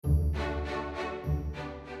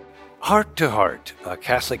Heart to Heart, a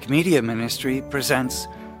Catholic media ministry, presents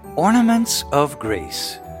Ornaments of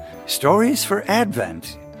Grace, stories for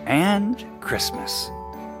Advent and Christmas.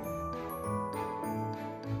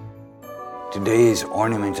 Today's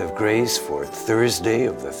Ornament of Grace for Thursday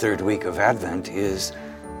of the third week of Advent is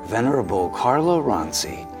Venerable Carla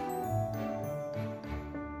Ronci.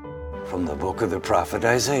 From the book of the prophet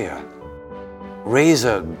Isaiah. Raise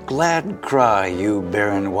a glad cry, you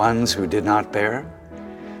barren ones who did not bear.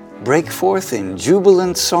 Break forth in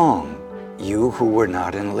jubilant song, you who were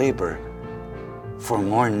not in labor. For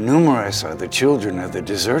more numerous are the children of the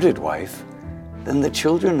deserted wife than the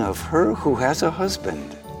children of her who has a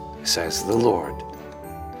husband, says the Lord.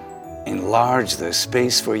 Enlarge the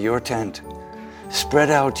space for your tent.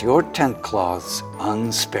 Spread out your tent cloths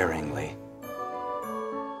unsparingly.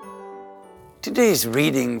 Today's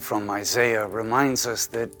reading from Isaiah reminds us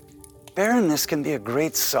that barrenness can be a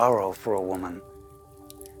great sorrow for a woman.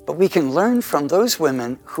 But we can learn from those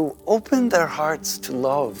women who opened their hearts to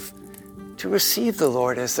love, to receive the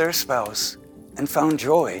Lord as their spouse, and found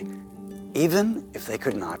joy, even if they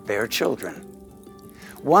could not bear children.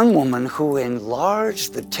 One woman who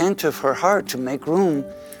enlarged the tent of her heart to make room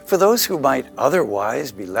for those who might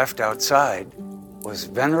otherwise be left outside was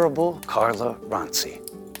Venerable Carla Ronci.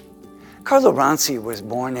 Carla Ronci was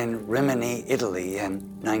born in Rimini, Italy in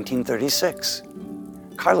 1936.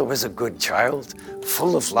 Carla was a good child,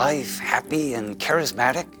 full of life, happy and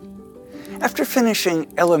charismatic. After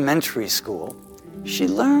finishing elementary school, she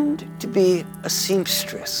learned to be a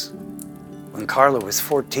seamstress. When Carla was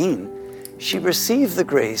 14, she received the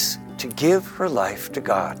grace to give her life to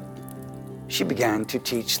God. She began to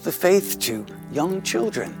teach the faith to young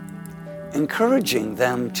children, encouraging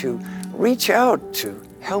them to reach out to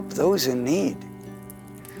help those in need.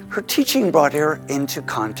 Her teaching brought her into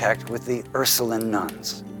contact with the Ursuline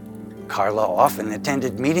nuns. Carla often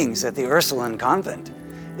attended meetings at the Ursuline convent,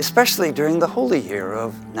 especially during the Holy Year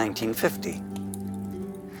of 1950.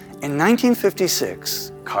 In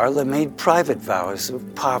 1956, Carla made private vows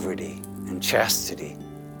of poverty and chastity.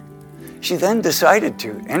 She then decided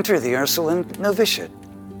to enter the Ursuline novitiate,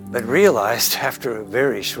 but realized after a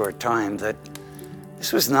very short time that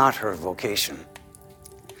this was not her vocation.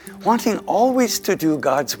 Wanting always to do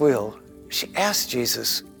God's will, she asked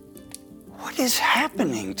Jesus, "What is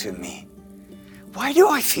happening to me? Why do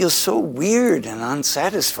I feel so weird and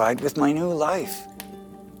unsatisfied with my new life?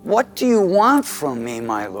 What do you want from me,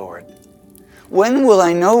 my Lord? When will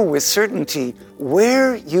I know with certainty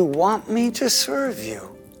where you want me to serve you?"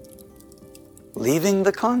 Leaving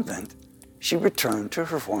the convent, she returned to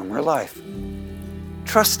her former life.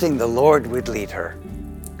 Trusting the Lord would lead her,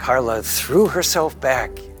 Carla threw herself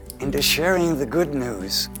back into sharing the good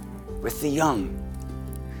news with the young,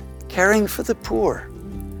 caring for the poor,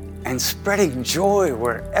 and spreading joy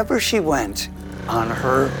wherever she went on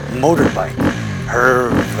her motorbike, her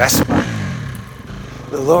Vespa.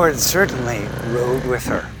 The Lord certainly rode with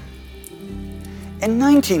her. In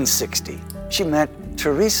 1960, she met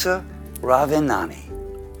Teresa Ravenani,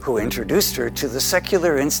 who introduced her to the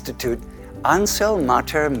secular institute Ansel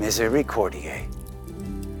Mater Misericordiae.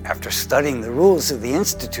 After studying the rules of the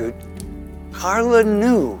institute, Carla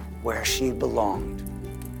knew where she belonged.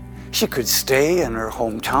 She could stay in her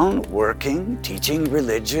hometown working, teaching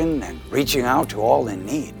religion, and reaching out to all in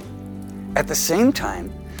need. At the same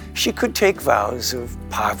time, she could take vows of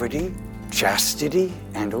poverty, chastity,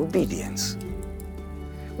 and obedience.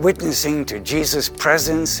 Witnessing to Jesus'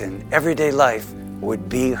 presence in everyday life would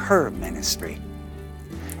be her ministry.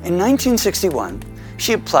 In 1961,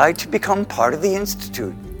 she applied to become part of the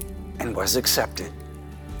institute and was accepted.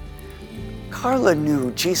 Carla knew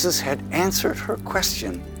Jesus had answered her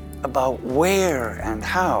question about where and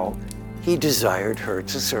how he desired her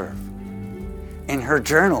to serve. In her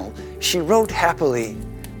journal, she wrote happily,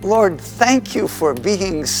 "Lord, thank you for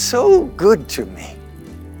being so good to me."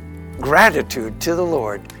 Gratitude to the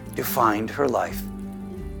Lord defined her life.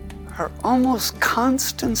 Her almost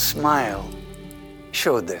constant smile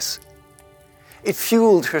showed this. It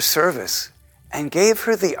fueled her service and gave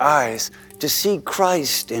her the eyes to see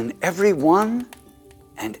Christ in everyone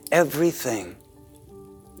and everything.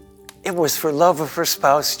 It was for love of her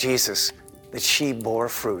spouse, Jesus, that she bore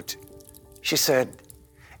fruit. She said,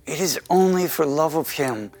 "It is only for love of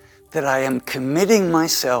him that I am committing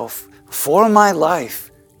myself for my life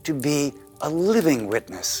to be a living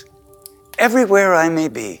witness, everywhere I may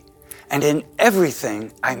be and in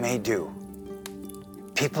everything I may do."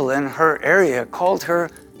 People in her area called her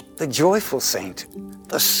the joyful saint,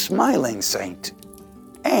 the smiling saint,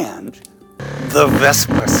 and the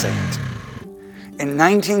Vespa saint. In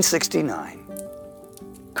 1969,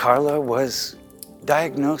 Carla was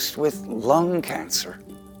diagnosed with lung cancer.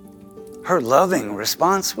 Her loving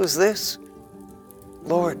response was this: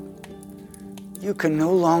 Lord, you can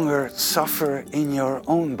no longer suffer in your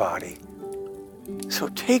own body, so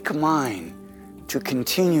take mine to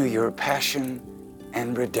continue your passion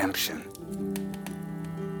and redemption.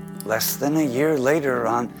 Less than a year later,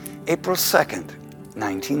 on April 2nd,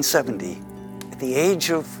 1970, at the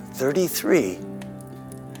age of 33,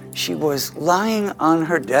 she was lying on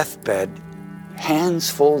her deathbed, hands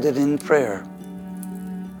folded in prayer.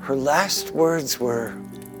 Her last words were,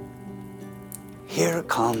 "Here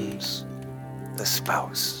comes the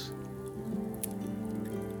spouse."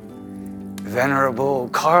 Venerable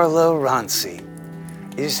Carla Ronci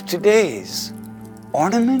is today's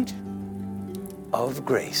ornament of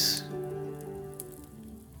grace.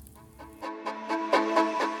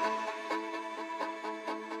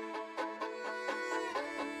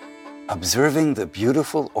 Observing the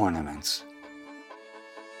beautiful ornaments.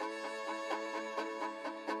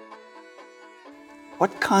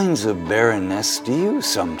 What kinds of barrenness do you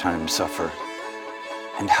sometimes suffer?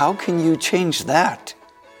 And how can you change that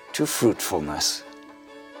to fruitfulness?